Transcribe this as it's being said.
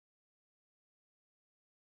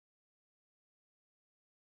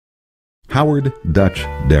Howard Dutch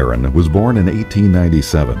Darrin was born in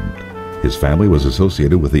 1897. His family was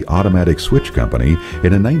associated with the Automatic Switch Company,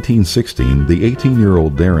 and in 1916, the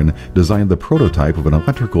 18-year-old Darrin designed the prototype of an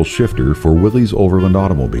electrical shifter for Willys Overland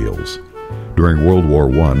automobiles. During World War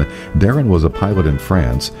I, Darrin was a pilot in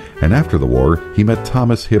France, and after the war, he met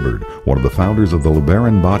Thomas Hibbard, one of the founders of the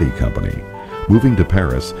LeBaron Body Company. Moving to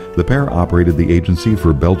Paris, the pair operated the agency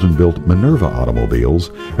for Belgian-built Minerva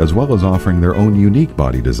automobiles, as well as offering their own unique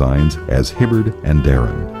body designs as Hibbard and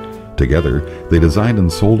Darrin. Together, they designed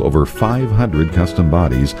and sold over 500 custom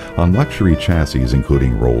bodies on luxury chassis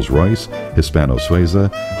including Rolls-Royce, Hispano-Suiza,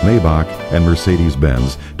 Maybach, and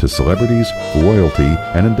Mercedes-Benz to celebrities, royalty,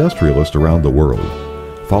 and industrialists around the world.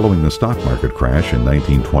 Following the stock market crash in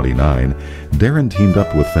 1929, Darrin teamed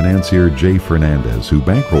up with financier J. Fernandez, who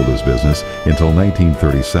bankrolled his business until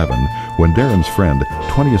 1937, when Darrin's friend,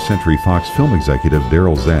 20th Century Fox film executive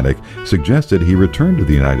Darryl Zanuck, suggested he return to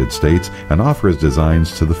the United States and offer his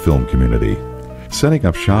designs to the film community. Setting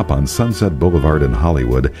up shop on Sunset Boulevard in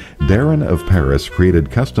Hollywood, Darrin of Paris created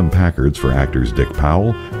custom Packards for actors Dick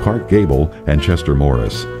Powell, Clark Gable, and Chester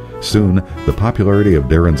Morris. Soon, the popularity of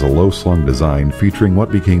Darrin's low-slung design, featuring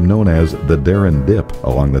what became known as the Darrin Dip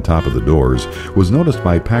along the top of the doors, was noticed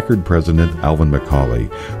by Packard president Alvin McCauley,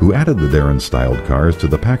 who added the Darrin-styled cars to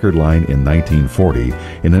the Packard line in 1940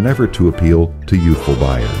 in an effort to appeal to youthful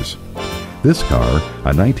buyers. This car,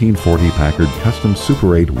 a 1940 Packard Custom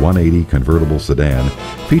Super 8 180 convertible sedan,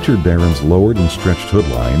 featured Darrin's lowered and stretched hood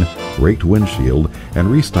line, raked windshield, and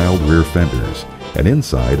restyled rear fenders, and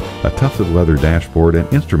inside, a tufted leather dashboard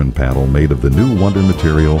and instrument panel made of the new wonder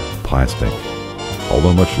material, plastic.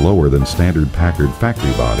 Although much lower than standard Packard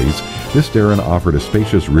factory bodies, this Darrin offered a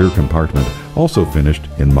spacious rear compartment, also finished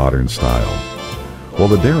in modern style. While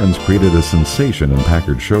the Darrins created a sensation in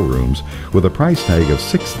Packard showrooms, with a price tag of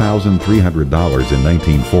 $6,300 in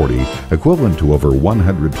 1940, equivalent to over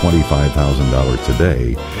 $125,000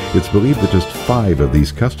 today, it's believed that just 5 of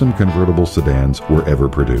these custom convertible sedans were ever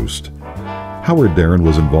produced. Howard Darrin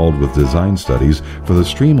was involved with design studies for the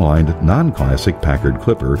streamlined, non-classic Packard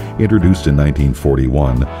Clipper introduced in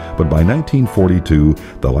 1941, but by 1942,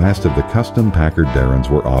 the last of the custom Packard Darrins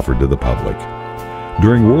were offered to the public.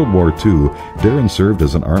 During World War II, Darrin served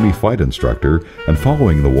as an Army flight instructor, and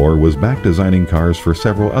following the war was back designing cars for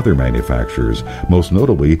several other manufacturers, most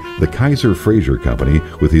notably the Kaiser Fraser Company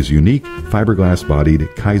with his unique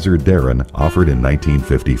fiberglass-bodied Kaiser Darrin offered in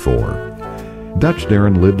 1954. Dutch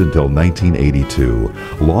Darrin lived until 1982,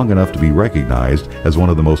 long enough to be recognized as one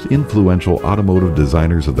of the most influential automotive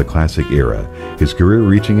designers of the classic era, his career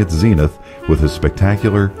reaching its zenith with his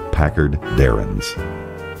spectacular Packard Darrins.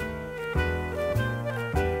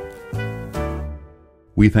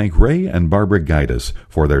 We thank Ray and Barbara Gaitis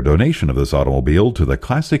for their donation of this automobile to the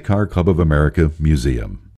Classic Car Club of America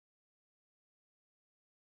Museum.